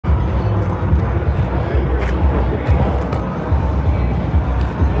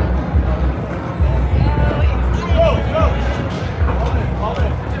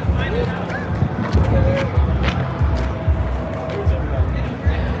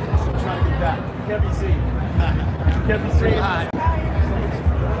Can't be seen. Can't be seen.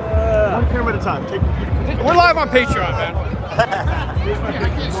 One camera at a time. We're live on Patreon, man. I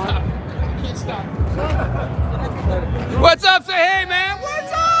can't stop. What's up? Say hey, man.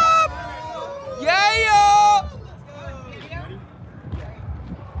 What's up? Yeah, yo.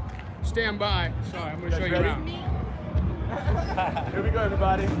 Stand by. Sorry, I'm going to show you around. Here we go,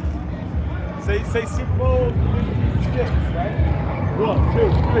 everybody. Say Super Bowl 6, right? 1,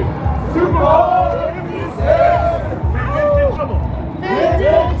 2, 3. Super Bowl 56! It's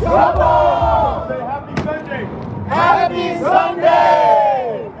in trouble! Say Happy Sunday! Happy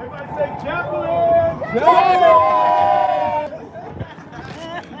Sunday! Everybody say Chaplain! Chaplain!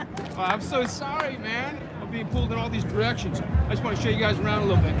 I'm so sorry, man. I'm being pulled in all these directions. I just want to show you guys around a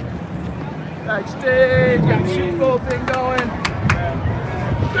little bit. Backstage, got the Super Bowl thing going.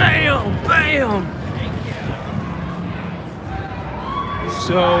 Bam! Bam!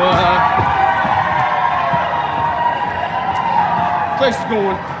 So, place is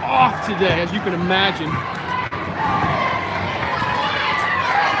going off today, as you can imagine. I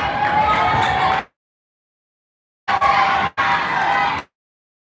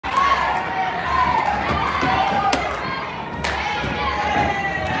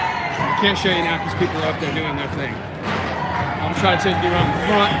can't show you now because people are up there doing their thing. I'm trying to take you around the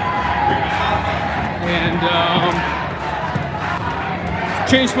front. And,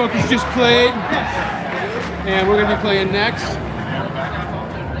 Chainsmokers just played, and we're gonna be playing next,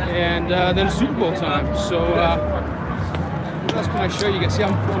 and then Super Bowl time. So what else can I show you guys? See,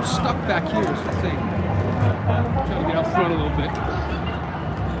 I'm stuck back here. Is the thing. I'm trying to get out front a little bit.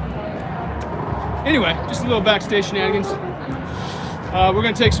 Anyway, just a little backstage shenanigans. We're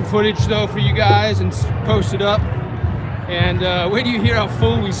gonna take some footage though for you guys and post it up. And wait till you hear how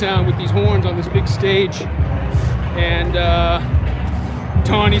full we sound with these horns on this big stage. And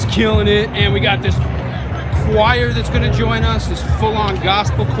Tawny's killing it, and we got this choir that's going to join us, this full-on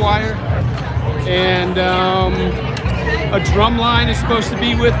gospel choir, and a drum line is supposed to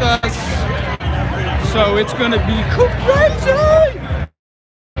be with us, so it's going to be crazy!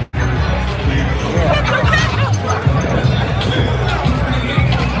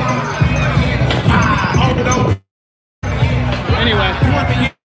 Anyway,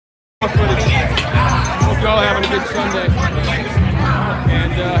 hope y'all are having a good Sunday.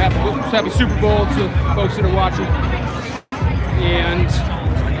 And happy Super Bowl to folks that are watching. And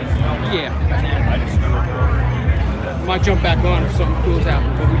yeah, might jump back on if something cool's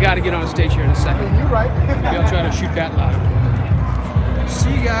happening, but we got to get on stage here in a second. You're right. Maybe I'll try to shoot that live.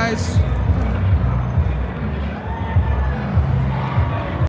 See you guys.